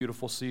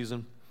Beautiful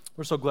season.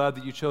 We're so glad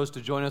that you chose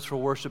to join us for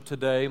worship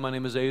today. My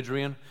name is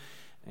Adrian,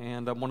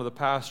 and I'm one of the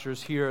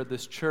pastors here at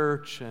this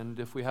church. And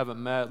if we haven't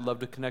met, I'd love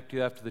to connect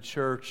you after the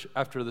church,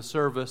 after the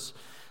service.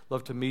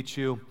 Love to meet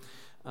you.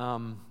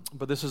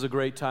 But this is a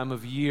great time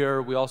of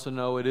year. We also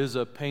know it is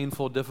a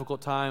painful,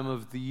 difficult time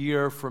of the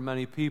year for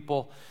many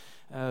people,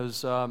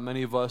 as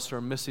many of us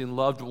are missing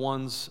loved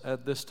ones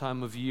at this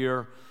time of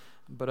year.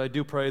 But I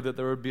do pray that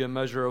there would be a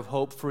measure of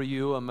hope for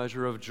you, a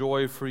measure of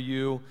joy for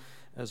you,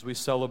 as we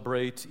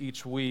celebrate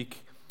each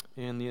week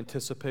in the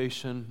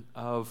anticipation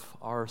of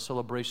our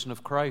celebration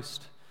of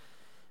Christ,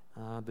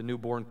 the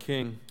newborn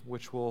King,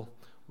 which we'll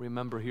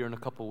remember here in a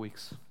couple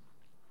weeks.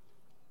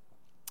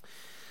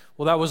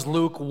 Well, that was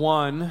Luke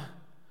 1,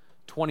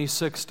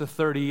 26 to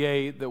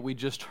 38 that we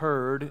just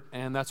heard,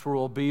 and that's where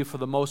we'll be for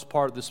the most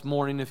part this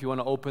morning. If you want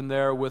to open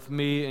there with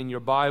me in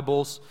your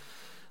Bibles,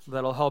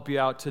 that'll help you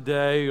out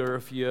today, or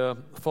if you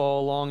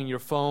follow along in your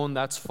phone,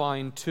 that's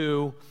fine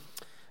too.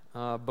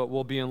 But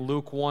we'll be in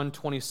Luke 1,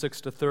 26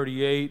 to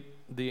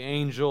 38, the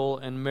angel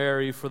and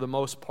Mary for the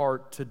most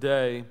part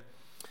today.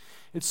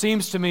 It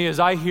seems to me, as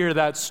I hear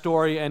that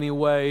story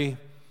anyway,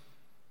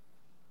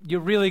 you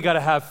really got to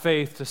have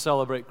faith to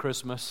celebrate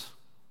Christmas.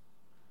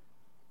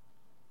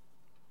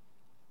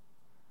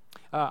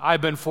 I've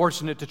been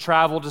fortunate to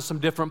travel to some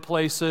different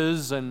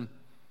places and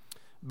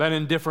been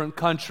in different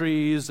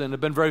countries, and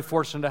have been very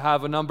fortunate to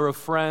have a number of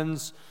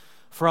friends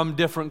from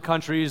different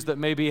countries that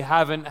maybe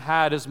haven't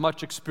had as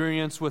much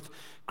experience with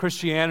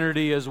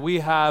Christianity as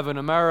we have in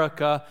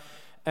America.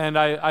 And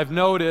I've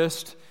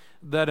noticed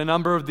that a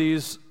number of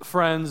these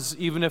friends,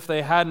 even if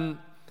they hadn't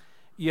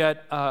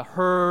yet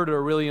heard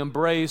or really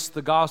embraced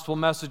the gospel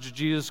message of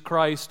Jesus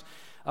Christ,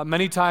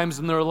 many times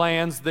in their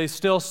lands, they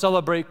still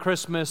celebrate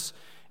Christmas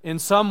in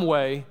some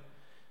way,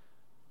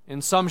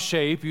 in some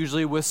shape,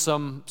 usually with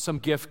some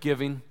gift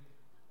giving.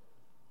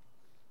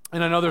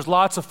 And I know there's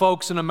lots of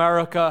folks in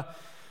America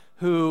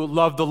who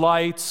love the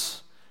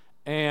lights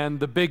and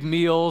the big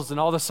meals and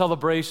all the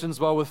celebrations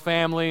with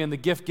family and the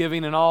gift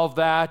giving and all of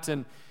that.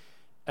 And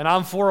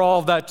I'm for all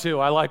of that too.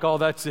 I like all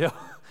that too.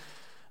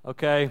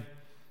 Okay?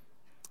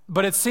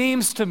 But it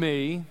seems to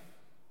me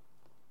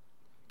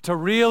to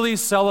really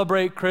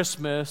celebrate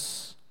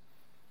Christmas,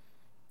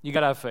 you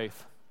got to have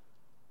faith.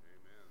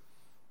 Amen.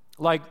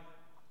 Like,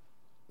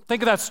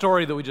 think of that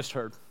story that we just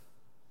heard.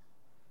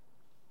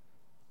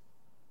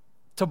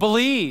 To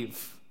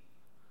believe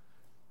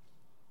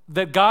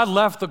that God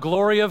left the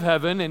glory of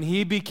heaven and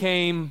he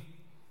became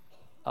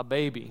a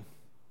baby,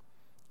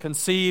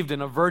 conceived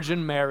in a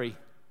Virgin Mary,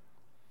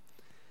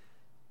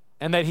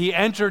 and that he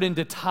entered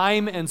into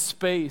time and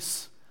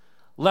space,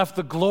 left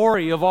the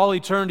glory of all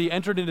eternity,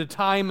 entered into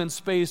time and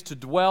space to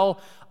dwell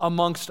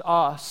amongst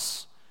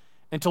us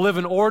and to live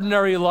an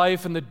ordinary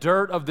life in the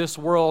dirt of this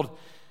world.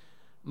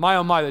 My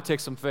oh my, that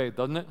takes some faith,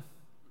 doesn't it?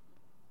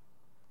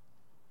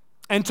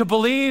 And to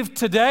believe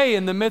today,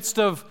 in the midst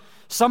of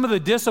some of the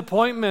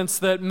disappointments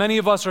that many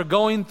of us are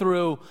going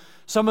through,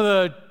 some of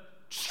the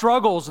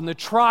struggles and the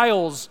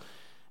trials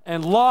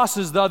and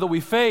losses that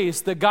we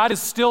face, that God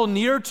is still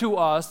near to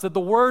us, that the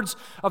words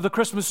of the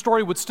Christmas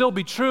story would still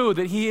be true,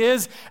 that he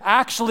is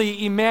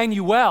actually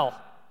Emmanuel.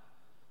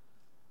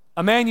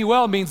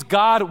 Emmanuel means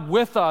God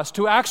with us.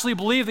 To actually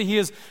believe that he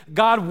is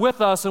God with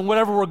us in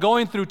whatever we're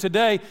going through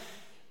today,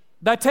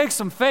 that takes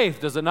some faith,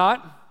 does it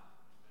not?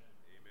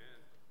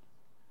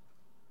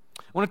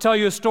 I want to tell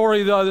you a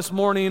story this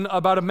morning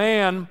about a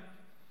man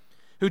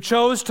who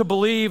chose to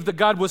believe that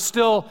God was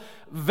still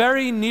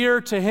very near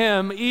to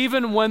him,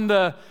 even when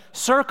the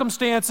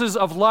circumstances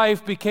of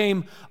life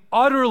became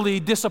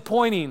utterly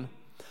disappointing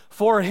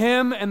for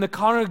him and the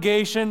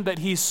congregation that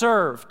he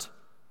served.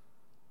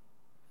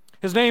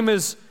 His name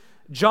is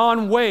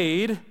John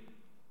Wade,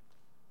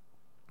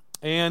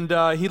 and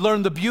he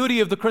learned the beauty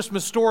of the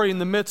Christmas story in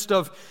the midst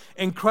of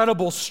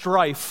incredible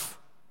strife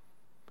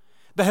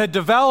that had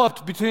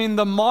developed between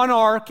the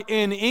monarch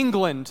in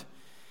England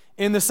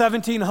in the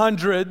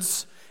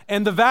 1700s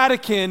and the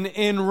Vatican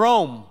in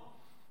Rome,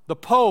 the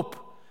Pope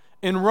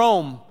in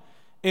Rome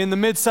in the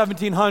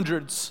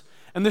mid-1700s.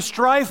 And the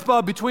strife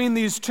between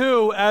these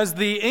two, as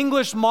the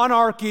English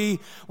monarchy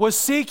was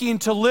seeking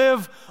to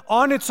live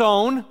on its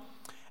own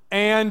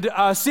and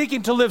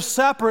seeking to live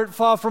separate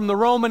from the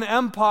Roman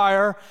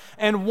Empire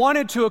and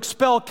wanted to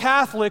expel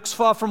Catholics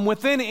from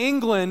within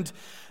England.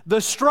 The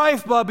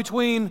strife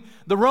between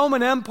the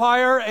Roman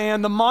Empire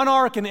and the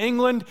monarch in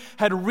England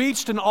had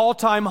reached an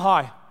all-time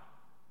high.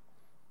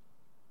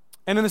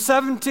 And in the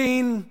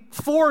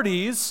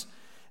 1740s,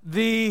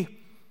 the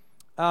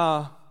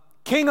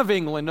King of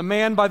England, a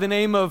man by the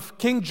name of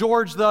King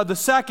George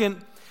II,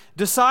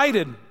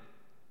 decided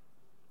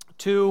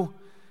to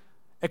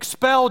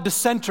expel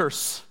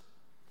dissenters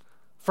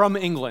from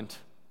England.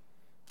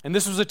 And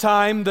this was a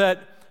time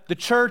that the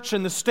church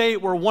and the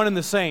state were one and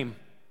the same.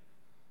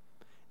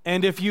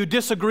 And if you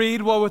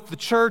disagreed with the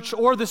church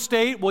or the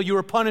state, you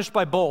were punished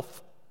by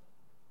both.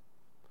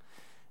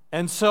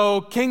 And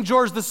so King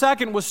George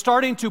II was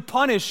starting to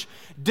punish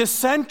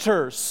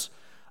dissenters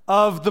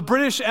of the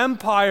British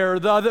Empire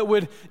that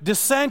would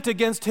dissent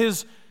against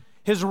his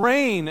his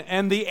reign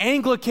and the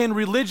Anglican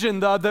religion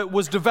that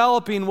was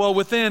developing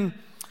within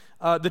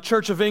the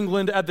Church of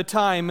England at the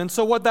time. And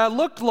so what that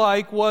looked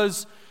like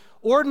was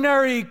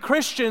ordinary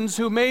Christians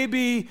who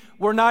maybe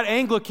were not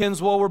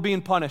Anglicans were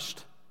being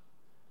punished.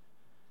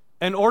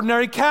 And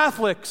ordinary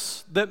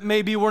Catholics that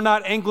maybe were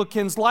not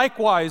Anglicans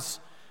likewise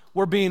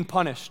were being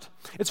punished.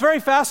 It's very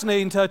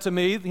fascinating to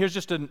me. Here's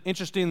just an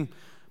interesting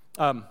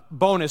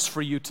bonus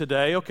for you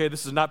today. Okay,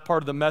 this is not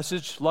part of the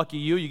message. Lucky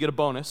you, you get a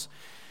bonus.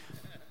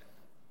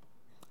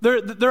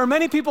 There are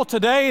many people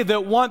today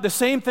that want the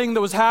same thing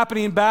that was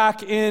happening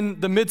back in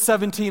the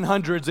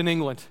mid-1700s in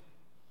England.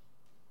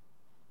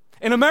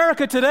 In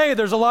America today,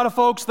 there's a lot of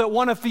folks that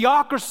want a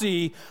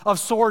theocracy of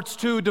sorts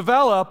to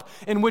develop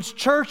in which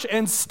church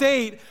and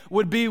state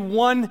would be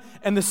one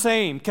and the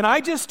same. Can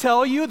I just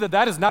tell you that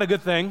that is not a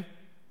good thing?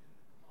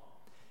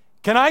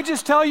 Can I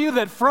just tell you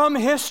that from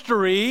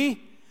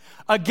history,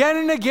 again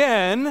and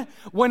again,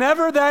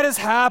 whenever that has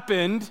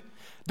happened,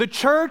 the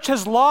church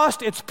has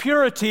lost its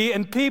purity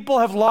and people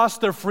have lost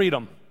their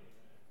freedom.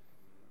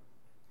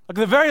 Like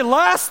the very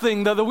last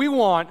thing that we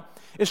want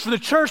is for the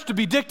church to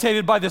be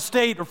dictated by the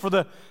state or for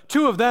the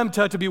two of them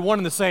to be one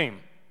and the same.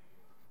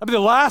 That'd be the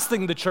last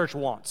thing the church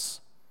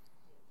wants.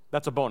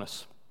 That's a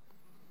bonus.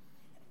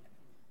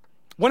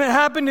 When it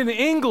happened in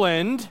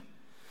England,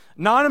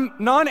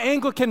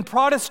 non-Anglican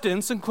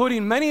Protestants,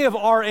 including many of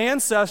our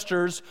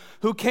ancestors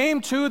who came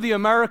to the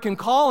American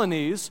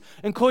colonies,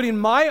 including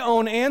my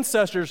own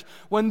ancestors,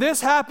 when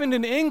this happened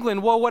in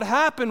England, what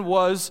happened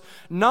was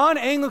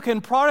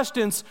non-Anglican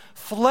Protestants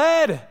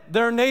fled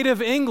their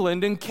native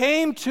England and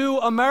came to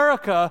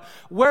America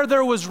where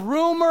there was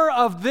rumor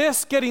of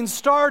this getting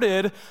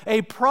started,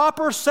 a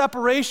proper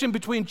separation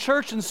between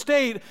church and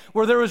state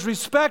where there was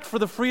respect for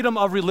the freedom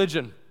of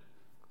religion.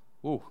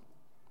 Ooh.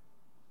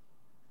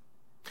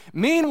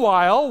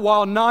 Meanwhile,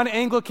 while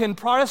non-Anglican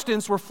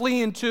Protestants were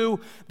fleeing to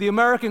the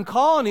American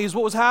colonies,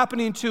 what was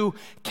happening to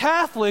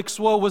Catholics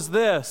was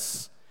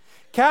this.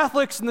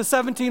 Catholics in the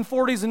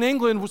 1740s in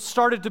England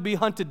started to be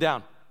hunted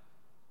down.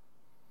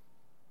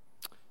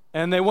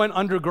 And they went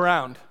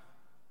underground.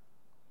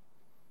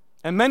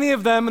 And many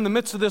of them, in the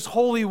midst of this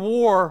holy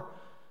war,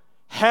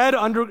 hid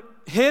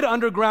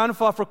underground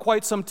for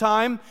quite some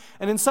time.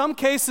 And in some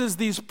cases,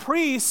 these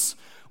priests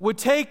would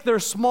take their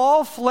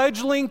small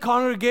fledgling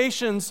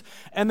congregations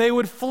and they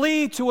would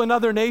flee to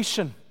another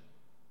nation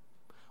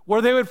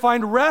where they would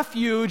find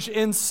refuge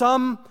in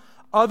some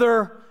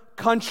other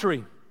country.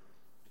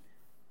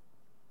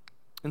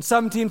 In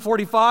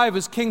 1745,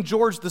 as King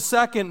George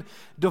II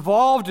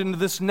devolved into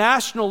this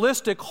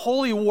nationalistic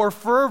holy war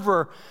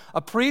fervor, a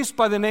priest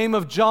by the name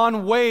of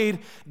John Wade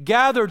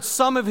gathered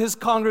some of his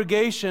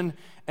congregation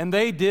and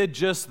they did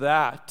just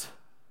that.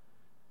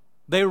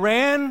 They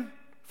ran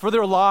for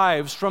their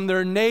lives from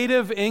their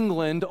native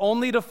England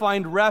only to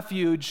find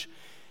refuge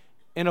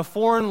in a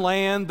foreign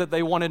land that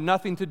they wanted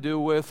nothing to do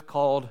with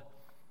called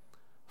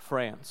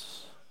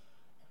France.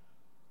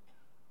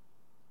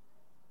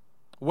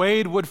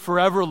 Wade would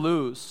forever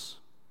lose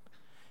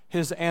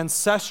his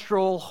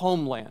ancestral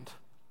homeland.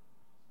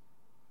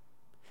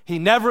 He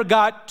never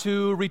got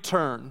to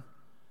return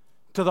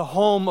to the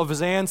home of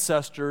his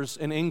ancestors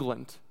in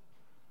England.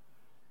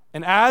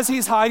 And as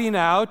he's hiding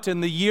out in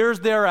the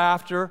years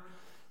thereafter,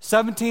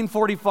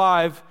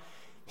 1745,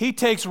 he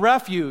takes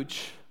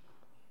refuge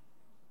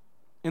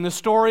in the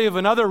story of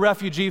another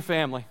refugee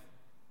family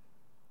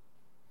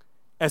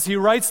as he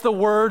writes the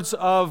words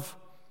of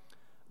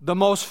the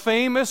most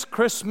famous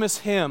Christmas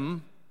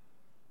hymn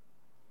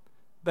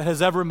that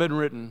has ever been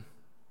written.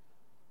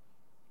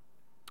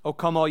 "O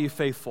come all ye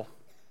faithful."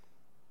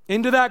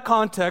 Into that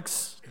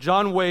context,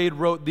 John Wade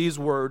wrote these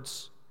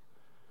words,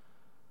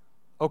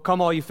 "O come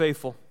all ye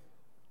faithful,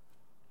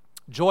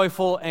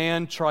 joyful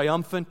and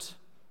triumphant.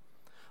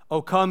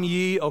 O come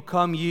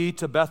ye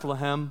to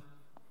Bethlehem.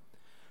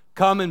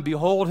 Come and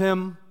behold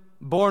him,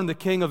 born the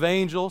King of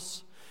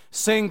angels.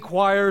 Sing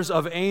choirs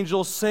of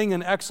angels, sing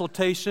in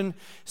exultation.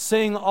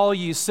 Sing all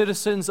ye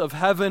citizens of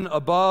heaven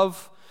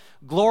above.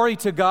 Glory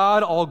to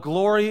God, all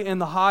glory in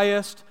the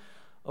highest.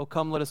 O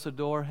come, let us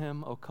adore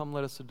him. O come,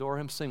 let us adore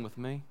him." Sing with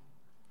me.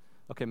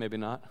 Okay, maybe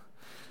not.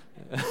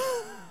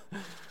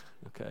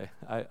 Okay,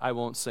 I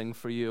won't sing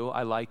for you.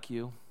 I like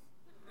you.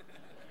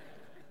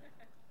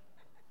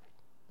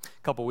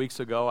 A couple weeks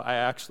ago, I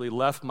actually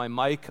left my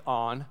mic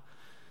on.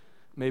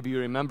 Maybe you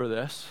remember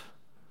this,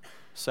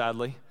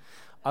 sadly.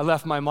 I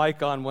left my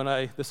mic on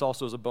this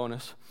also is a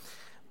bonus,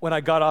 when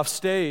I got off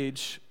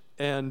stage,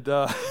 and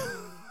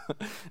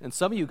and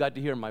some of you got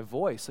to hear my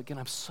voice. Again,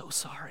 I'm so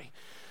sorry.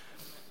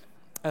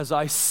 As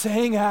I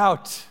sang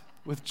out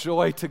with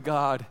joy to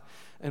God,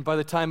 and by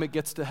the time it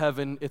gets to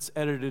heaven, it's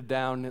edited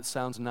down and it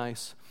sounds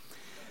nice.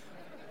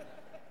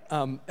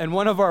 And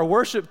one of our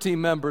worship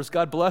team members,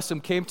 God bless him,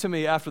 came to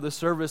me after the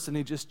service and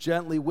he just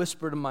gently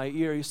whispered in my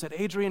ear. He said,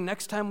 "Adrian,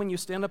 next time when you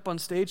stand up on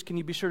stage, can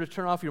you be sure to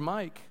turn off your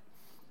mic?"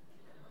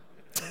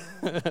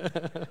 Make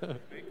a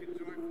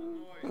joyful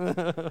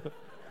noise.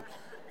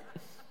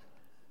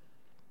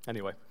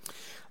 Anyway,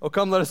 "Oh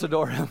come, let us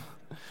adore him.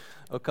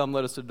 Oh come,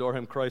 let us adore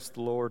him, Christ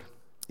the Lord.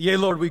 Yea,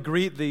 Lord, we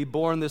greet thee,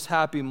 born this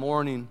happy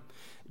morning.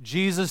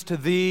 Jesus, to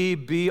thee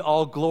be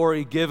all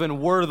glory given.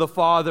 Word of the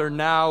Father,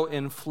 now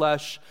in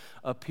flesh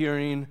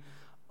appearing.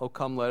 O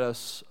come, let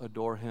us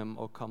adore him.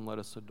 O come, let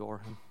us adore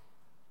him.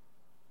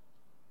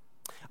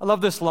 I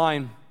love this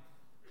line.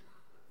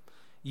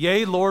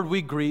 Yea, Lord,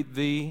 we greet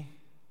thee,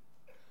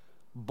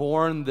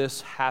 born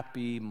this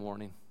happy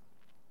morning.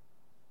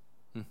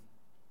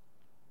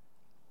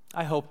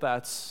 I hope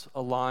that's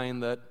a line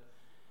that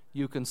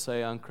you can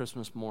say on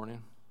Christmas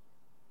morning.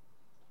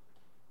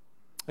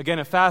 Again,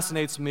 it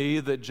fascinates me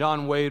that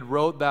John Wade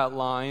wrote that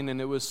line, and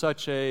it was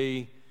such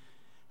a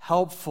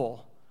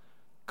helpful,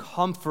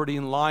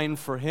 comforting line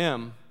for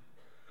him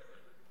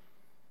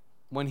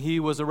when he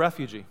was a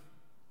refugee.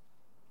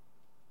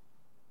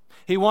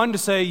 He wanted to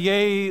say,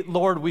 Yea,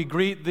 Lord, we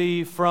greet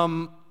thee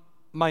from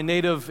my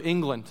native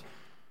England.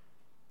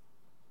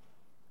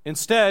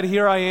 Instead,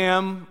 here I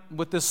am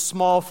with this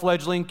small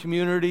fledgling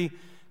community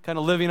kind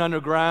of living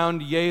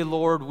underground. Yea,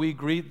 Lord, we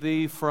greet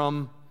thee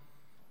from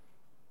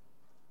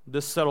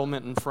this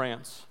settlement in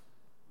France.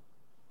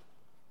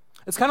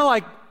 It's kind of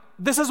like,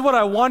 this is what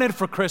I wanted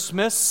for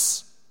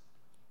Christmas,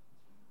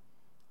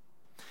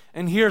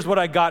 and here's what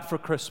I got for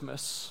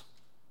Christmas.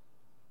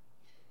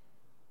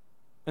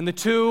 And the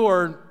two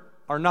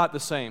are not the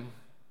same.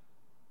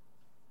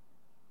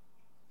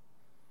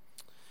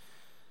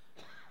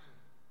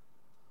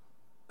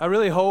 I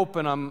really hope,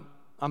 and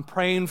I'm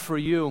praying for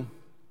you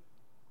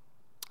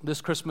this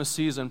Christmas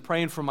season,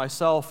 praying for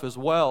myself as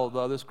well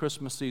this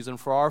Christmas season,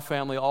 for our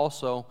family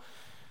also,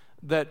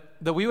 that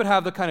we would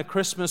have the kind of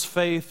Christmas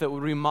faith that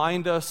would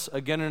remind us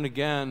again and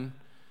again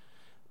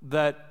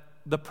that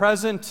the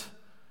present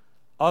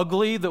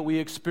ugly that we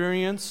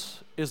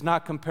experience is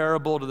not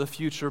comparable to the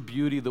future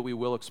beauty that we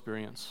will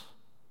experience.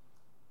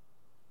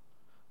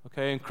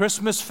 Okay, and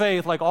Christmas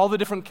faith, like all the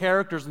different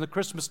characters in the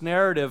Christmas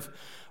narrative,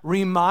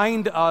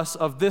 remind us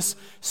of this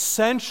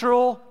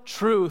central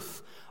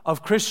truth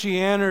of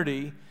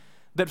Christianity,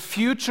 that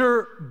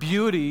future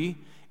beauty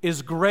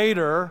is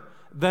greater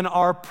than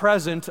our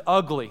present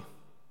ugly.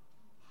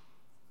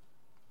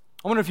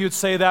 I wonder if you'd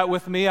say that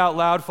with me out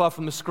loud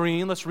from the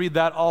screen. Let's read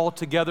that all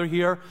together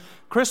here.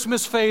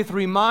 Christmas faith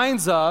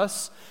reminds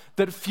us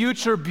that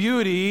future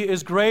beauty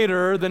is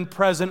greater than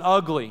present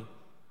ugly.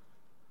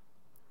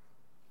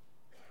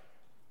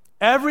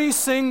 Every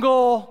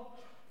single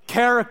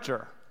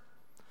character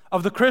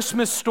of the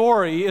Christmas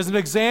story is an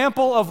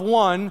example of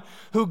one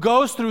who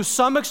goes through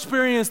some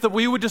experience that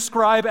we would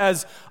describe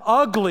as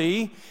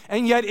ugly,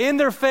 and yet in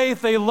their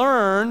faith they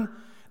learn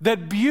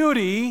that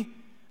beauty,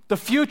 the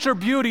future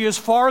beauty, is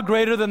far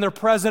greater than their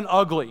present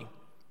ugly.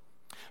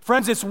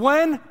 Friends, it's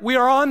when we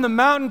are on the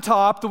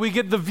mountaintop that we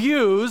get the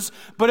views,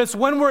 but it's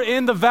when we're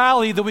in the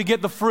valley that we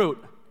get the fruit.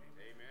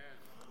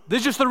 This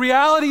is just the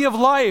reality of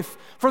life.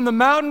 From the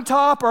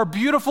mountaintop are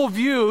beautiful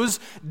views.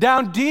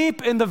 Down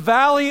deep in the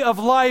valley of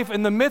life,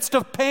 in the midst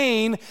of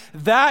pain,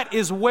 that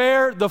is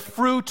where the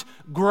fruit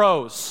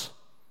grows.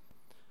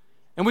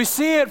 And we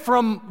see it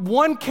from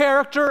one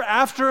character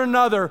after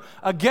another,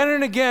 again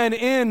and again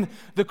in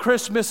the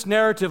Christmas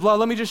narrative.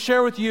 Let me just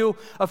share with you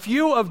a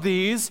few of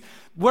these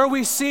where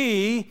we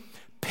see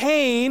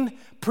pain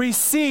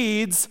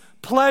precedes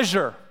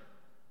pleasure.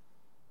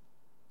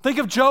 Think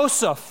of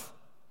Joseph.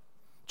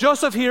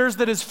 Joseph hears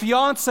that his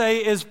fiancée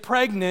is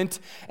pregnant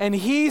and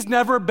he's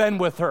never been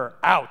with her.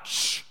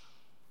 Ouch.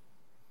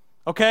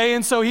 Okay,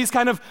 and so he's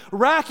kind of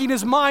racking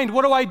his mind,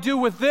 what do I do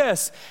with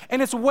this?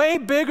 And it's way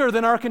bigger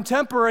than our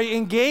contemporary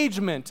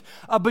engagement.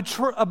 A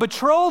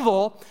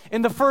betrothal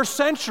in the first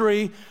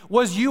century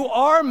was you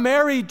are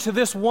married to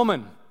this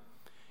woman.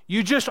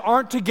 You just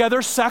aren't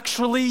together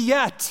sexually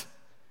yet.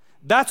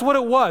 That's what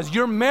it was.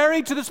 You're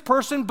married to this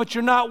person, but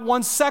you're not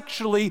one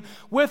sexually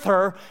with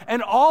her,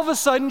 and all of a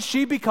sudden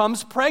she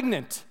becomes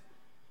pregnant.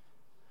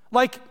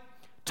 Like,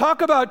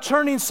 talk about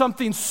turning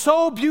something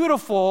so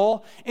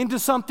beautiful into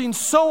something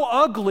so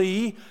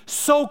ugly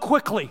so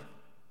quickly.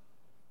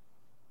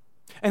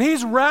 And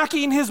he's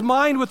racking his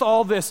mind with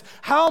all this.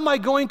 How am I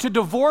going to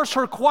divorce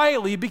her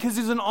quietly? Because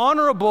he's an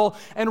honorable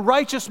and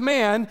righteous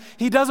man.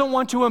 He doesn't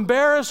want to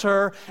embarrass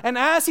her. And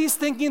as he's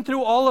thinking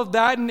through all of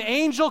that, an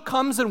angel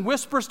comes and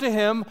whispers to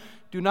him,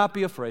 do not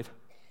be afraid.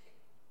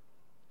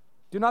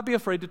 Do not be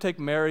afraid to take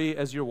Mary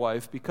as your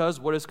wife, because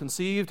what is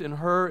conceived in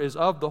her is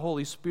of the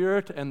Holy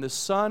Spirit, and the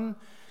Son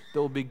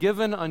that will be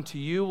given unto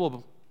you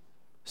will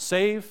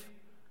save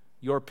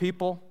your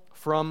people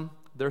from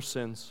their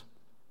sins.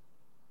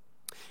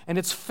 And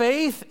it's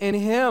faith in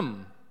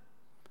him,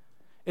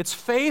 it's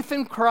faith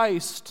in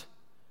Christ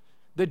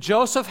that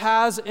Joseph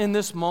has in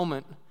this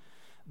moment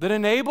that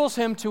enables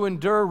him to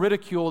endure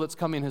ridicule that's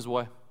coming his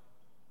way,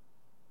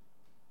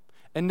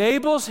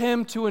 enables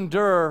him to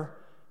endure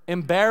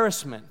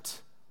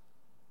embarrassment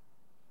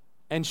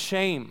and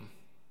shame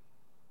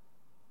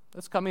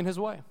that's coming his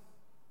way.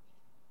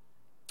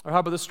 Or how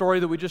about the story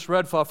that we just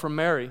read from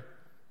Mary?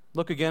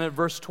 Look again at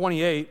verse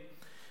 28.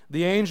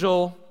 The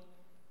angel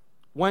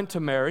went to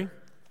Mary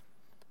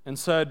and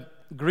said,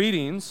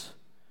 greetings,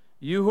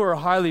 you who are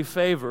highly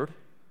favored,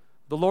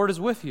 the Lord is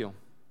with you.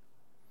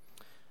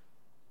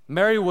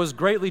 Mary was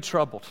greatly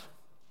troubled.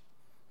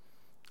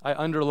 I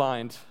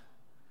underlined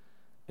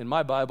in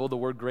my Bible the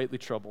word greatly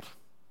troubled.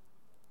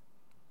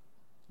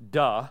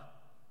 Duh,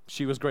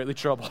 she was greatly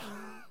troubled.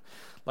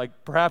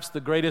 Like perhaps the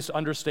greatest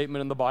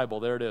understatement in the Bible.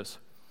 There it is.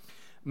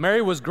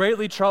 Mary was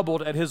greatly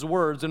troubled at his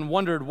words and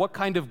wondered what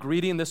kind of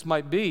greeting this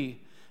might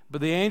be.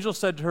 But the angel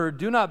said to her,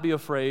 "Do not be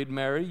afraid,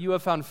 Mary. You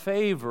have found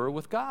favor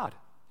with God."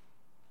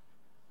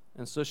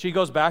 And so she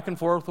goes back and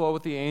forth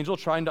with the angel,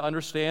 trying to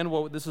understand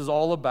what this is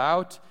all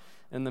about.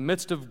 In the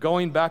midst of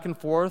going back and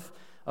forth,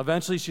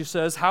 eventually she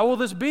says, "How will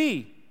this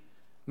be?"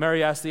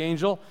 Mary asked the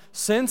angel,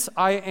 "Since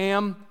I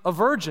am a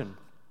virgin."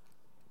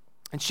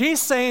 And she's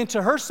saying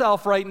to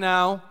herself right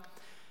now,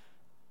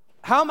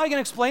 how am I going to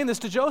explain this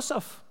to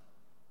Joseph?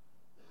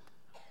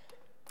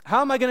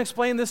 How am I going to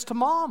explain this to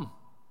Mom?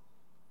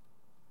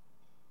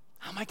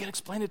 How am I going to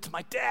explain it to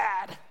my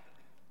dad?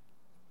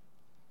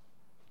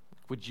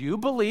 Would you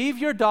believe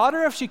your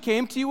daughter if she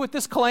came to you with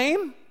this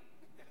claim?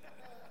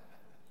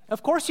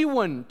 Of course you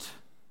wouldn't.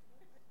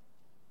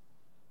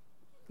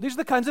 These are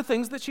the kinds of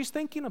things that she's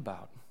thinking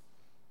about.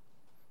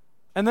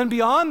 And then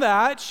beyond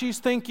that, she's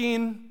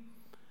thinking,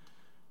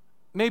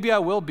 maybe I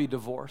will be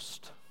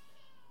divorced.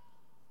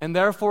 And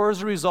therefore,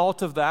 as a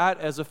result of that,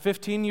 as a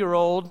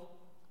 15-year-old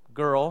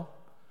girl,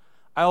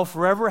 I'll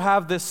forever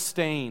have this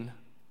stain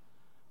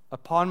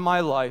upon my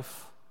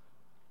life,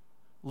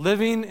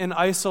 living in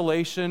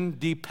isolation,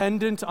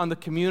 dependent on the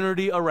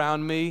community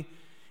around me,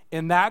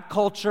 in that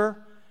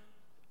culture,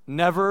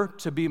 never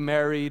to be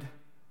married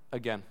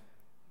again.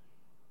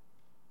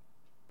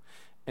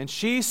 And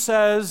she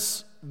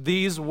says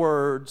these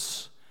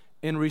words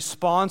in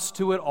response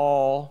to it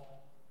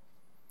all.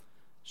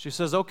 She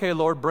says, "Okay,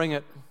 Lord, bring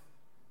it.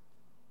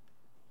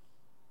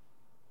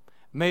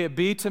 May it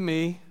be to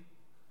me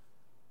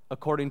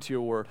according to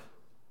your word."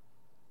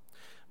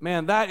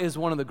 Man, that is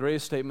one of the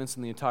greatest statements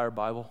in the entire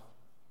Bible.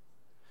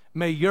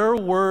 May your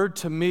word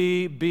to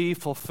me be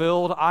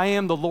fulfilled. I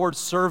am the Lord's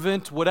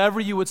servant. Whatever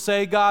you would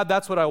say, God,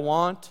 that's what I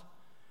want.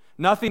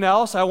 Nothing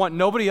else. I want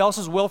nobody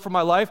else's will for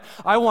my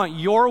life. I want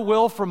your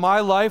will for my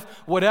life.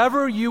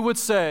 Whatever you would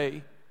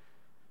say,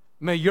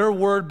 may your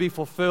word be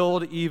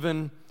fulfilled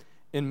even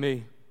in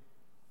me.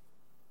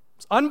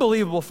 It's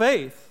unbelievable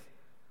faith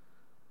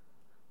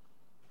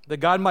that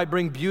God might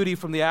bring beauty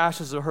from the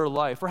ashes of her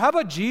life. Or how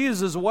about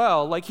Jesus as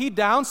well? Like he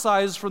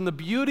downsized from the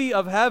beauty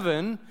of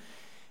heaven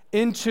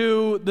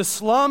into the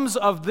slums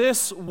of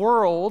this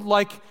world.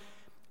 Like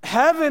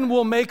heaven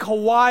will make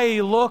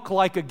Hawaii look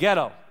like a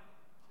ghetto.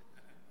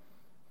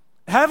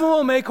 Heaven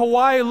will make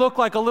Hawaii look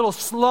like a little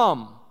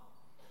slum.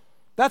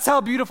 That's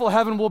how beautiful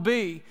heaven will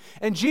be.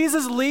 And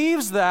Jesus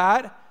leaves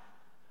that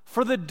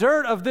for the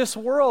dirt of this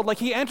world. Like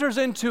he enters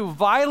into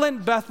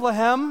violent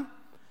Bethlehem.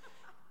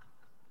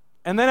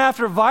 And then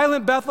after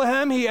violent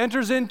Bethlehem, he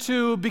enters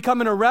into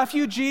becoming a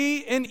refugee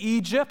in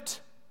Egypt.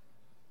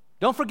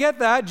 Don't forget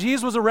that.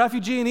 Jesus was a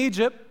refugee in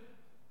Egypt.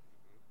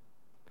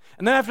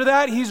 And then after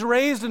that, he's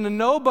raised in a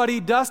nobody,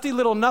 dusty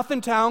little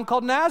nothing town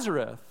called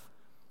Nazareth.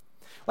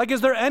 Like,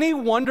 is there any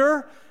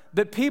wonder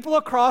that people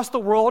across the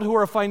world who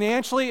are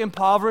financially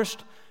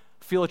impoverished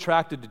feel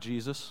attracted to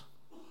Jesus?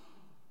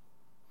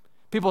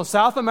 People in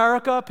South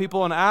America,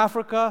 people in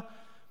Africa,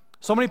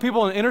 so many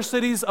people in inner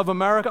cities of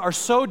America are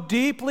so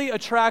deeply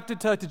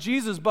attracted to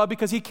Jesus, but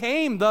because he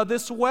came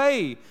this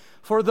way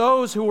for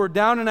those who were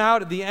down and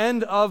out at the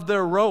end of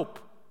their rope.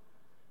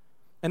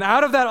 And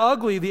out of that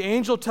ugly, the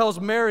angel tells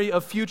Mary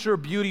of future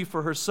beauty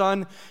for her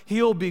son.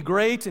 He'll be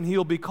great, and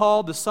he'll be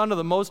called the Son of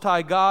the Most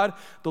High God.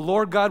 The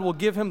Lord God will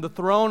give him the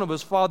throne of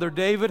his father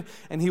David,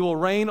 and he will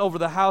reign over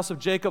the house of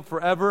Jacob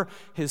forever.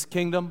 His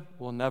kingdom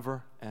will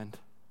never end.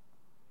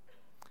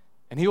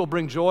 And he will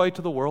bring joy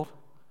to the world,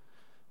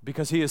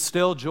 because he is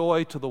still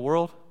joy to the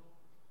world.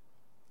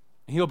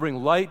 And he'll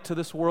bring light to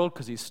this world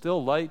because he's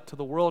still light to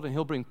the world. And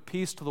he'll bring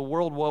peace to the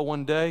world. Well,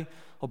 one day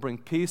he'll bring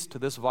peace to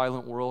this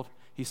violent world.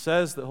 He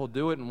says that he'll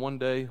do it, and one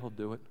day he'll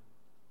do it.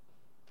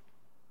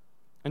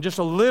 And just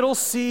a little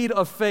seed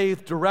of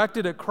faith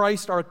directed at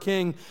Christ our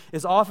King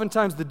is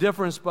oftentimes the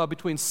difference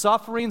between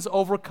sufferings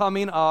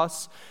overcoming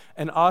us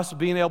and us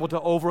being able to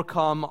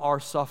overcome our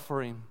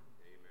suffering.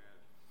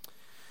 Amen.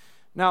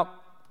 Now,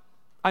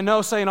 I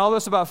know saying all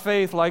this about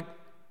faith, like,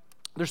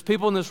 there's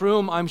people in this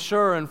room, I'm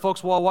sure, and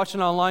folks while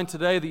watching online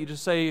today, that you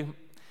just say,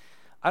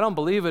 I don't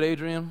believe it,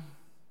 Adrian.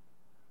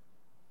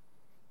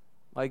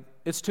 Like,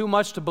 it's too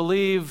much to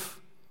believe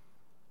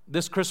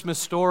this Christmas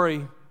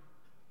story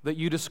that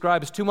you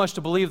describe. It's too much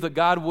to believe that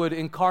God would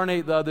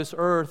incarnate this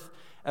earth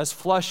as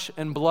flesh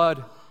and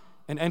blood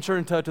and enter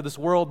into this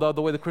world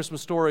the way the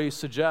Christmas story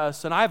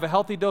suggests. And I have a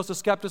healthy dose of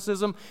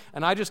skepticism,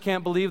 and I just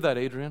can't believe that,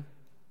 Adrian.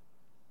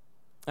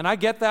 And I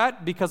get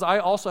that because I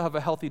also have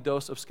a healthy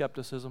dose of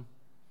skepticism.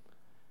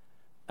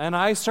 And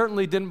I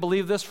certainly didn't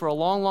believe this for a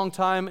long, long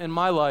time in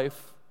my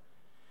life.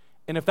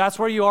 And if that's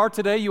where you are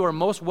today, you are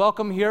most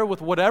welcome here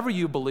with whatever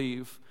you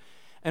believe.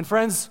 And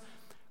friends,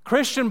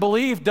 Christian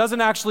belief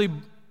doesn't actually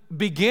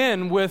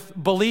begin with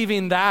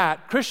believing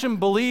that. Christian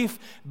belief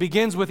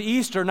begins with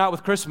Easter, not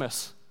with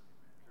Christmas.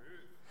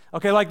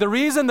 Okay, like the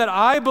reason that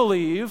I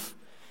believe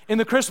in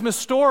the Christmas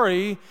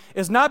story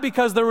is not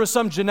because there was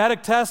some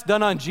genetic test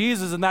done on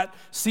Jesus and that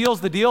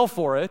seals the deal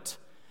for it.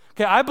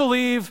 Okay, I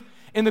believe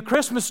in the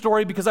Christmas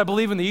story because I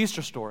believe in the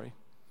Easter story.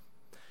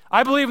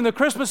 I believe in the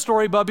Christmas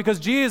story, but because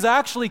Jesus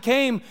actually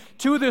came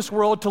to this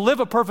world to live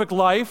a perfect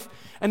life,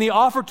 and he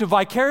offered to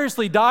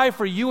vicariously die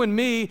for you and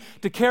me,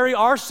 to carry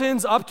our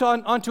sins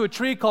onto a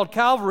tree called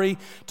Calvary,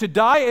 to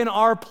die in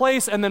our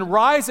place, and then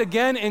rise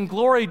again in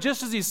glory,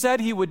 just as he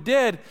said he would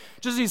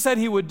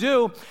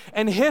do.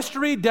 And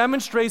history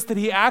demonstrates that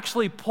he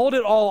actually pulled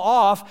it all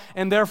off,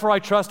 and therefore I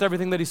trust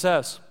everything that he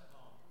says.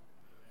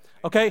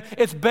 Okay?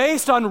 It's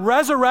based on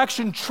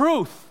resurrection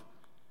truth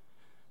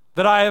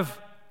that I have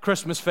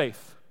Christmas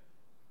faith.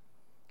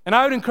 And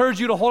I would encourage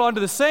you to hold on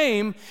to the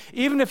same,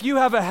 even if you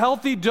have a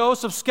healthy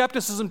dose of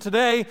skepticism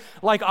today,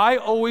 like I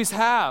always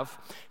have.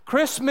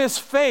 Christmas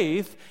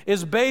faith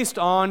is based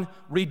on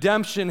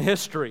redemption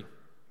history.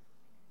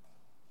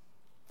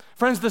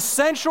 Friends, the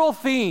central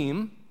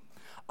theme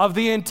of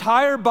the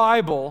entire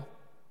Bible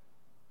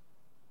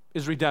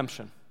is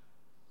redemption.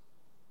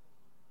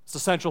 It's the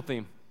central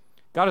theme.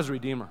 God is a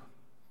redeemer.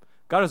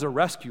 God is a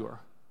rescuer.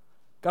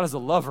 God is a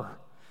lover.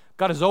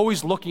 God is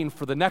always looking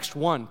for the next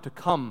one to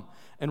come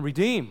and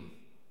redeem.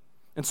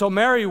 And so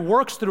Mary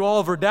works through all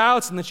of her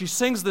doubts, and then she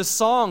sings this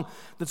song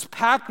that's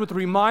packed with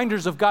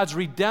reminders of God's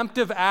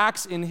redemptive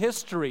acts in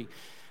history.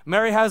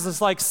 Mary has this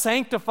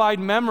sanctified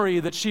memory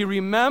that she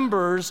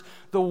remembers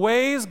the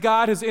ways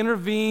God has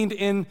intervened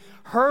in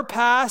her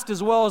past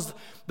as well as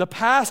the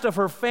past of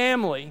her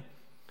family,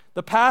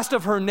 the past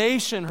of her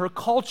nation, her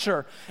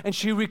culture, and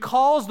she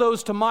recalls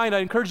those to mind. I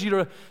encourage you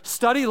to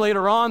study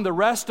later on the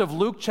rest of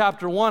Luke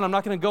chapter 1. I'm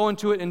not going to go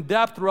into it in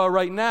depth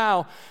right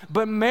now,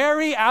 but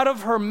Mary, out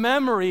of her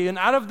memory and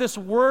out of this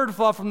word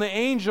from the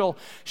angel,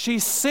 she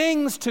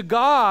sings to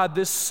God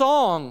this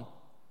song.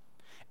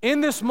 In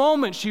this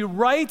moment, she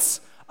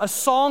writes a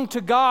song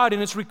to God,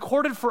 and it's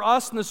recorded for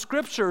us in the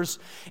scriptures,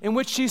 in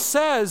which she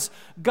says,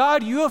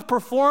 God, you have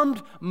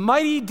performed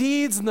mighty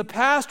deeds in the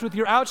past with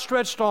your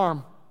outstretched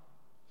arm.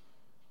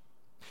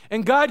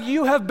 And God,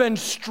 you have been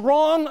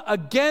strong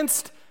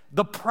against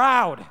the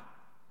proud.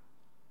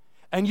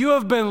 And you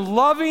have been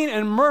loving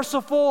and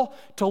merciful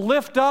to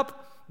lift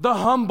up the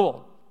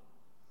humble.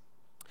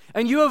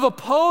 And you have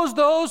opposed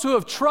those who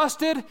have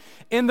trusted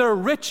in their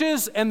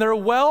riches and their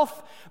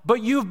wealth,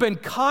 but you've been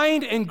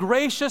kind and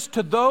gracious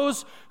to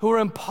those who are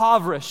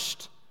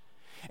impoverished.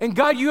 And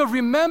God, you have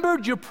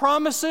remembered your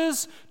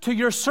promises to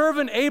your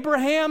servant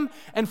Abraham,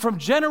 and from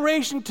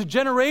generation to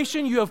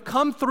generation you have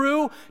come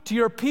through to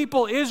your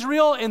people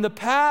Israel in the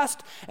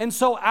past. And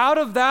so out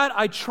of that,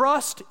 I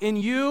trust in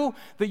you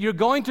that you're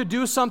going to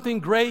do something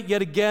great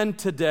yet again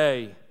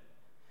today.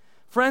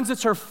 Friends,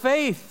 it's her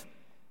faith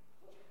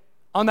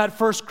on that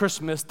first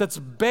Christmas that's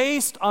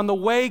based on the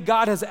way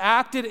God has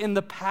acted in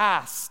the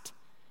past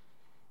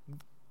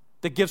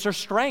that gives her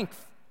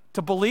strength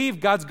to believe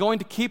God's going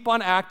to keep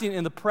on acting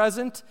in the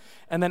present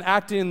and then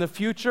acting in the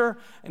future,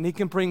 and he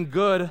can bring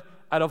good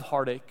out of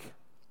heartache.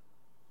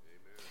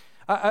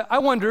 I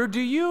wonder, do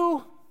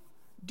you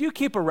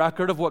keep a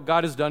record of what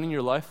God has done in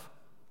your life?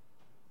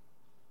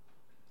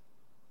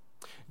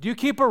 Do you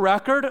keep a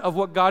record of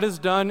what God has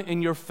done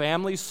in your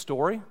family's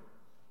story?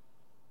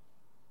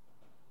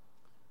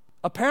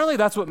 Apparently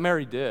that's what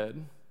Mary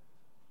did.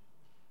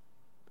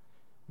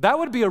 That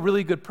would be a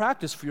really good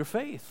practice for your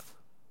faith.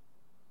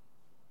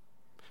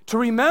 To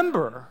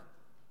remember,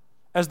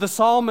 as the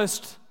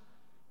psalmist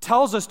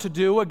tells us to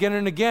do again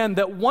and again,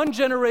 that one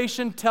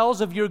generation tells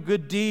of your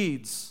good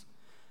deeds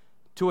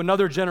to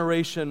another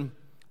generation,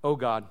 O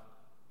God.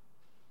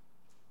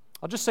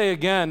 I'll just say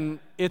again,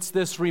 it's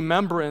this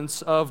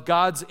remembrance of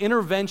God's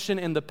intervention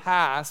in the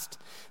past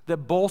that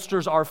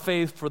bolsters our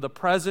faith for the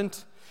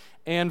present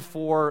and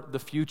for the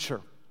future.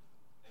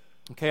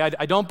 Okay,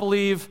 I don't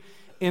believe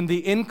in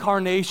the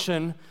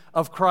incarnation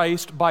of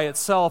Christ by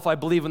itself. I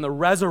believe in the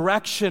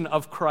resurrection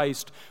of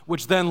Christ,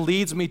 which then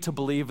leads me to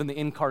believe in the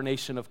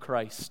incarnation of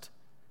Christ.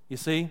 You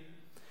see?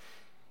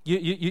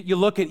 You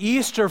look at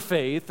Easter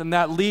faith, and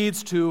that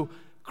leads to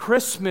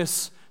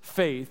Christmas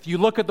faith. You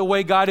look at the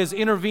way God has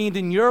intervened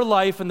in your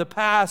life in the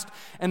past,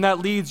 and that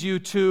leads you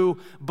to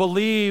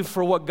believe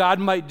for what God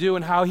might do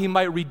and how he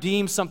might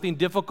redeem something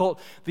difficult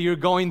that you're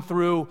going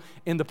through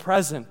in the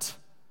present.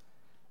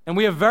 And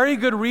we have very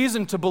good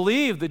reason to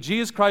believe that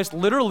Jesus Christ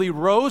literally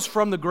rose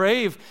from the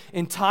grave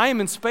in time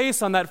and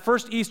space on that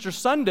first Easter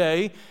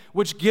Sunday,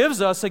 which gives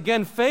us,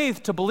 again,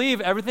 faith to believe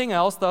everything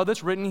else, though,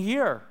 that's written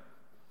here.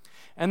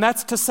 And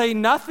that's to say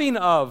nothing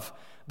of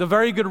the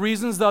very good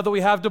reasons, though, that we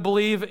have to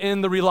believe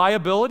in the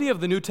reliability of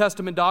the New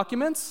Testament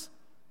documents.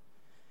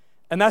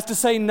 And that's to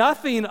say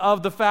nothing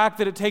of the fact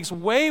that it takes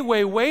way,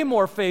 way, way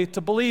more faith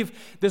to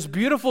believe this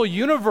beautiful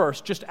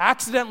universe just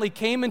accidentally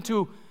came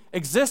into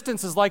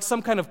existence is like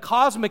some kind of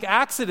cosmic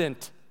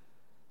accident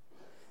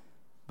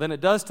than it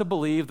does to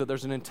believe that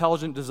there's an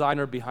intelligent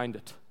designer behind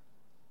it.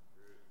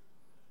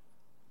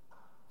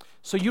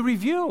 So you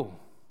review.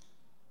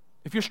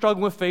 If you're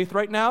struggling with faith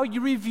right now,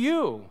 you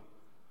review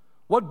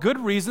What good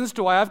reasons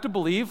do I have to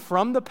believe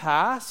from the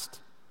past,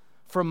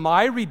 from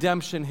my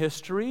redemption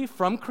history,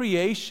 from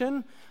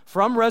creation,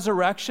 from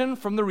resurrection,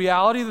 from the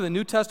reality that the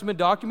New Testament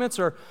documents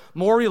are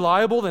more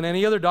reliable than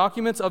any other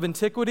documents of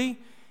antiquity?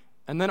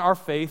 And then our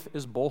faith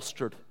is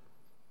bolstered,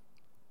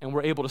 and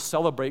we're able to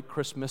celebrate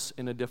Christmas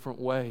in a different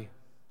way.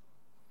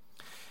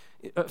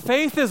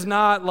 Faith is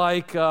not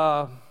like,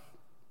 I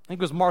think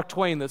it was Mark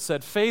Twain that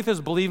said, faith is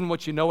believing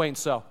what you know ain't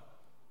so.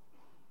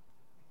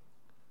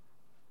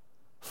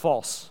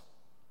 False.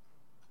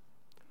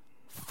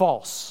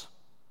 False.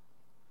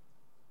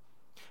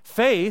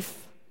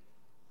 Faith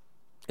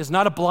is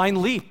not a blind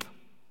leap.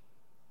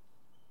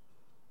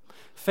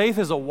 Faith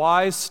is a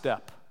wise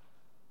step.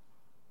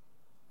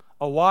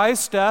 A wise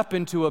step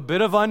into a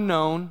bit of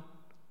unknown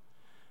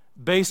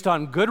based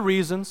on good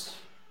reasons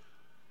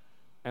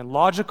and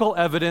logical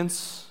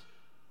evidence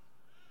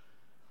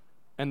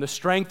and the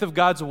strength of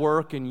God's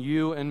work in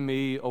you and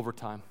me over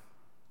time.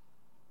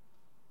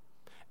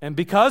 And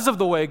because of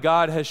the way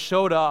God has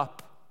showed up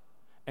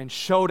and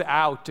showed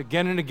out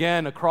again and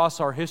again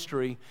across our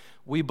history,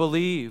 we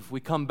believe,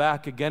 we come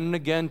back again and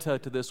again to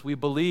this, we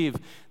believe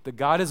that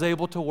God is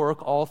able to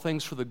work all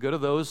things for the good of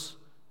those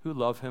who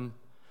love Him,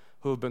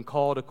 who have been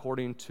called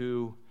according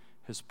to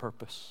His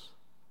purpose.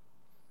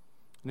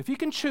 And if you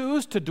can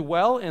choose to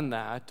dwell in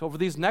that over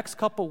these next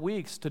couple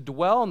weeks, to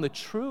dwell in the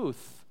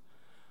truth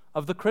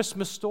of the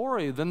Christmas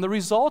story, then the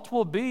result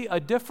will be a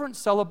different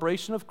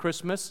celebration of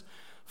Christmas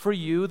for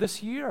you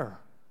this year.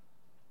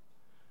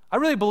 I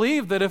really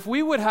believe that if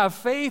we would have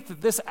faith that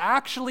this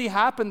actually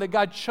happened, that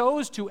God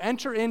chose to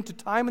enter into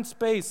time and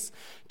space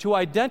to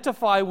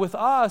identify with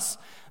us,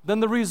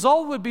 then the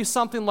result would be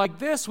something like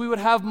this. We would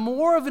have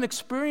more of an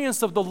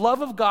experience of the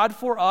love of God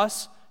for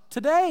us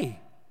today.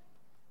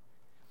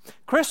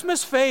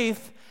 Christmas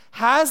faith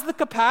has the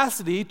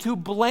capacity to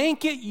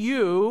blanket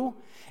you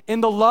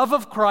in the love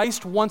of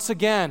Christ once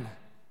again.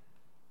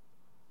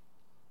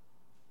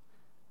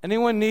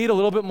 Anyone need a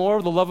little bit more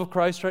of the love of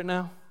Christ right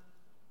now?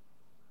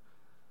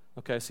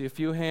 Okay, I see a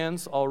few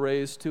hands. I'll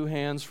raise 2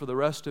 hands for the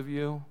rest of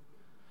you.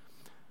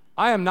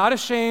 I am not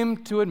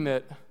ashamed to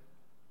admit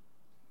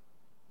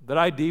that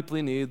I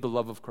deeply need the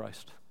love of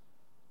Christ.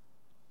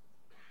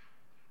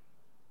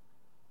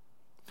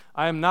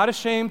 I am not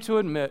ashamed to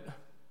admit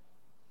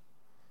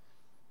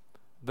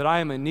that I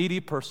am a needy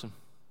person.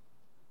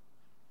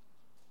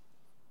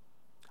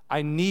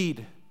 I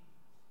need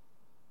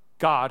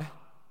God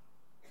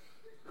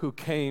who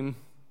came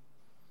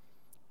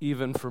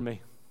even for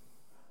me.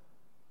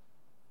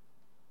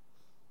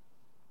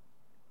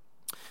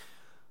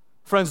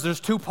 Friends, there's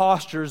 2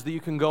 postures that you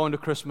can go into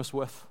Christmas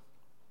with.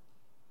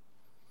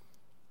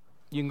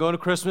 You can go into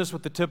Christmas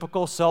with the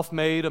typical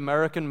self-made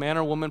American man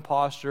or woman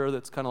posture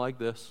that's kind of like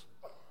this.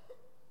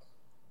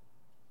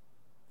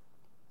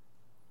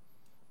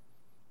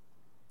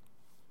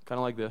 Kind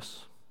of like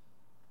this.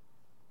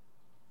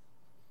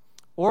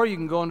 Or you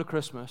can go into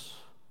Christmas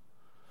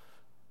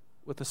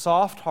with a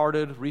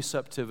soft-hearted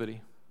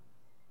receptivity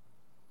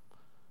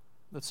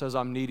that says,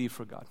 I'm needy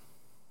for God.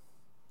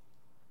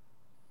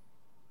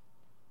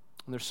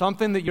 And there's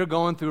something that you're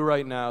going through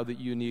right now that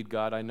you need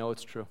God. I know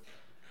it's true.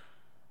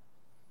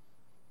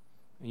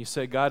 And you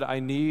say, God, I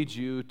need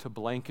you to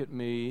blanket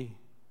me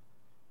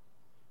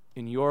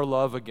in your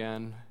love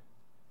again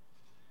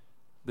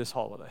this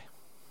holiday.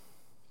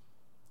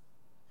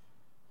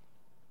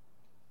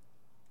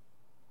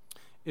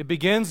 It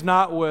begins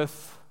not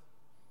with,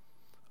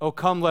 oh,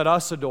 come, let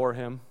us adore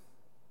Him.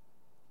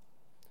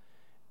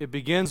 It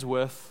begins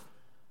with,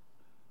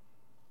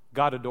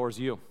 God adores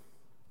you.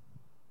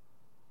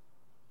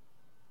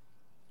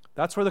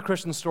 That's where the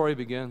Christian story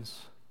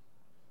begins.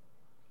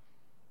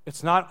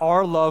 It's not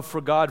our love for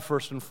God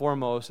first and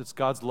foremost, it's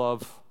God's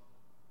love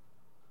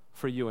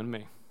for you and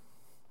me.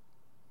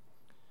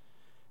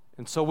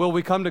 And so will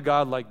we come to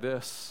God like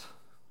this?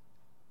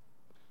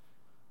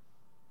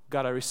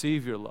 God, I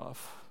receive your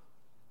love.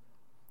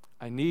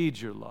 I need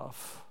your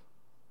love.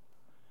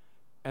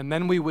 And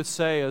then we would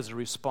say as a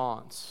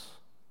response,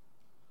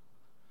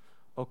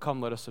 oh,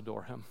 come, let us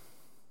adore Him.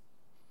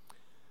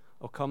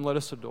 Oh, come, let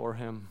us adore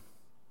Him.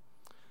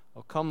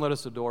 Oh, come, let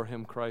us adore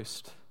Him,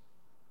 Christ.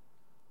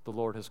 The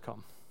Lord has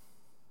come.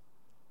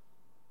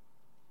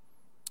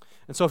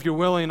 And so if you're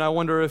willing, I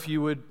wonder if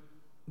you would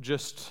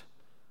just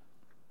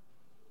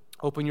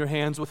open your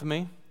hands with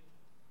me.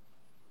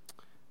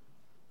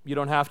 You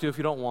don't have to if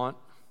you don't want.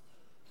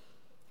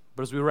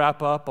 But as we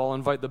wrap up, I'll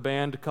invite the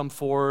band to come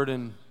forward,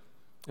 and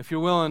if you're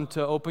willing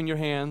to open your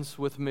hands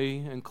with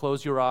me and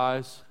close your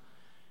eyes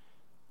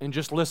and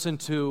just listen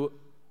to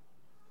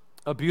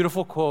a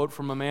beautiful quote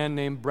from a man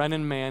named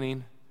Brennan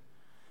Manning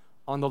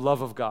on the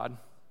love of God.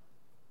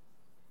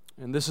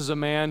 And this is a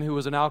man who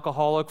was an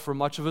alcoholic for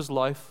much of his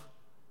life,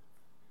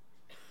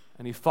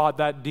 and he fought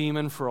that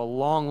demon for a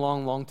long,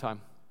 long, long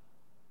time.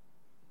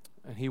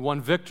 And he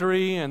won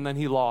victory, and then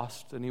he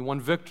lost, and he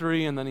won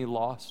victory, and then he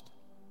lost.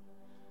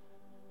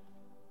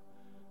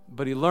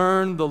 But he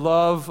learned the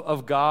love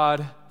of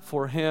God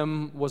for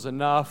him was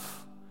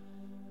enough,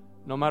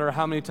 no matter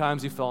how many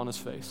times he fell on his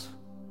face.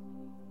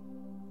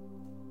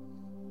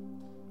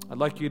 I'd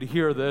like you to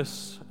hear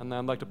this, and then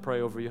I'd like to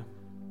pray over you.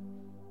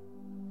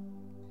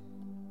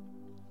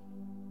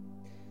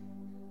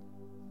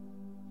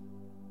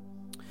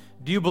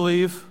 Do you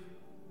believe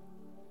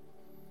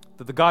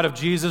that the God of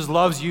Jesus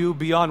loves you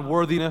beyond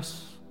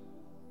worthiness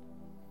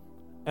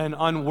and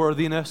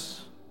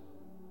unworthiness,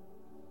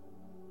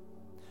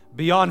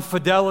 beyond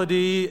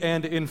fidelity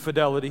and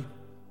infidelity?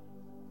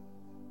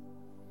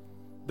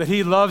 That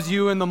He loves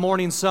you in the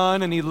morning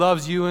sun and He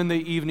loves you in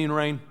the evening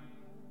rain?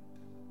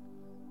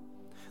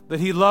 That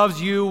He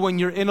loves you when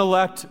your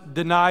intellect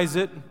denies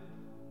it,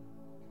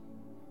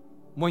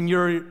 when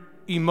your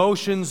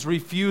emotions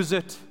refuse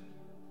it,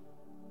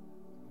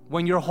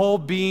 when your whole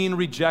being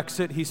rejects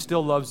it, He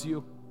still loves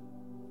you?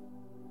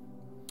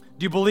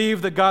 Do you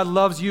believe that God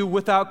loves you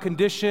without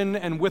condition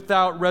and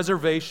without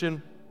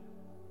reservation,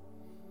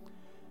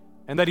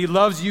 and that He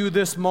loves you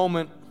this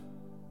moment,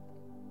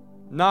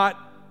 not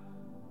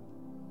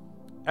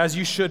as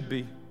you should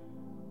be,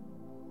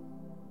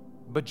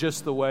 but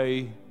just the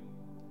way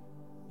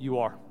you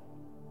are?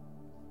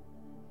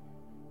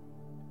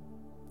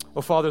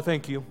 Oh, Father,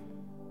 thank you.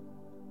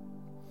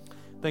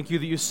 Thank you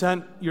that you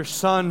sent your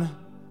Son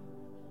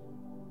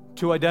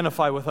to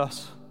identify with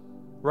us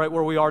right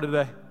where we are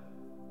today.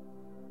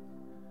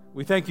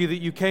 We thank you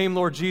that you came,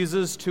 Lord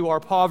Jesus, to our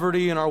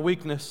poverty and our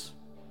weakness,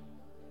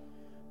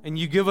 and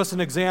you give us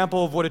an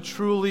example of what a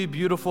truly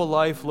beautiful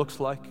life looks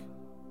like.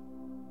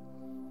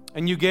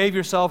 And you gave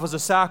yourself as a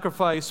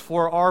sacrifice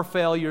for our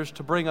failures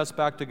to bring us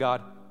back to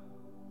God.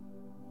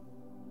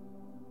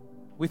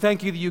 We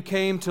thank you that you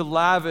came to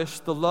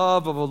lavish the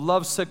love of a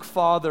lovesick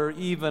Father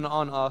even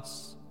on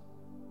us.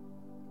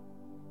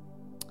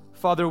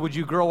 Father, would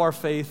you grow our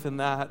faith in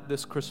that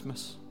this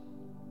Christmas?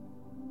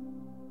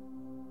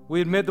 We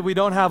admit that we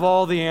don't have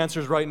all the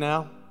answers right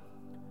now.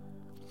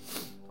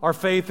 Our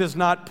faith is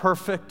not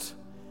perfect,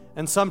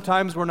 and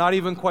sometimes we're not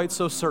even quite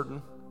so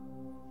certain.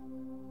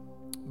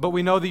 But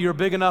we know that you're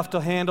big enough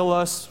to handle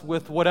us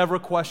with whatever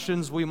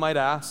questions we might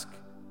ask.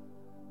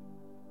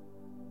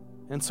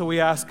 And so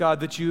we ask, God,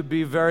 that you would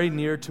be very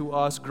near to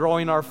us,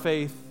 growing our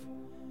faith,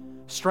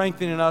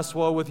 strengthening us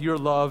well with your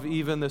love,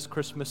 even this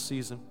Christmas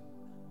season.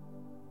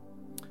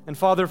 And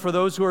Father, for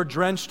those who are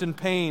drenched in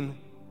pain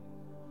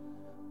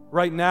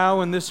right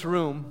now in this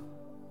room,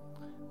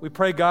 we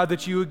pray, God,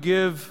 that you would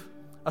give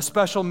a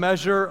special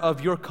measure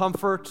of your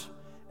comfort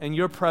and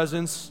your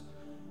presence,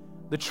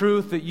 the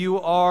truth that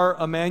you are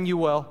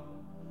Emmanuel,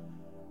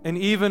 and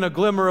even a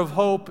glimmer of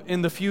hope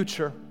in the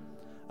future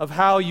of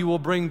how you will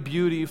bring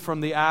beauty from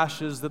the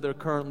ashes that they're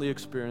currently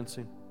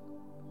experiencing.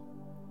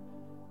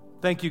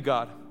 Thank you,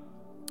 God,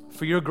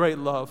 for your great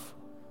love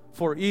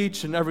for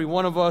each and every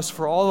one of us,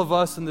 for all of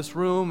us in this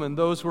room and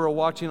those who are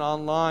watching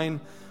online,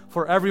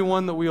 for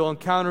everyone that we will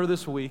encounter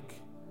this week.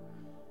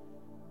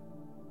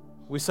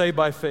 We say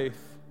by faith,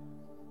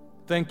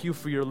 thank you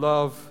for your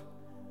love.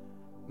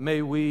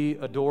 May we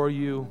adore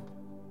you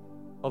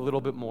a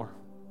little bit more.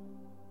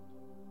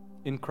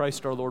 In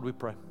Christ our Lord we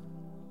pray.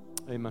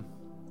 Amen.